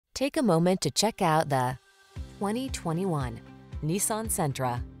Take a moment to check out the 2021 Nissan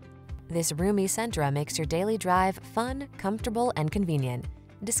Sentra. This roomy Sentra makes your daily drive fun, comfortable, and convenient.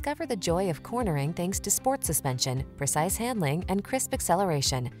 Discover the joy of cornering thanks to sport suspension, precise handling, and crisp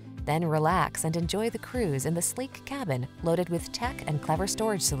acceleration. Then relax and enjoy the cruise in the sleek cabin loaded with tech and clever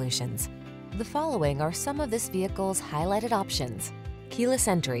storage solutions. The following are some of this vehicle's highlighted options: keyless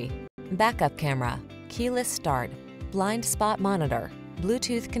entry, backup camera, keyless start, blind spot monitor,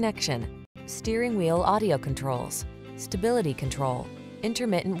 Bluetooth connection, steering wheel audio controls, stability control,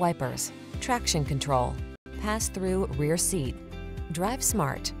 intermittent wipers, traction control, pass-through rear seat. Drive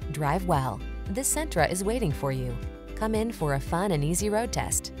smart, drive well. This Sentra is waiting for you. Come in for a fun and easy road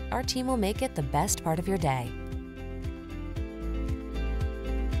test. Our team will make it the best part of your day.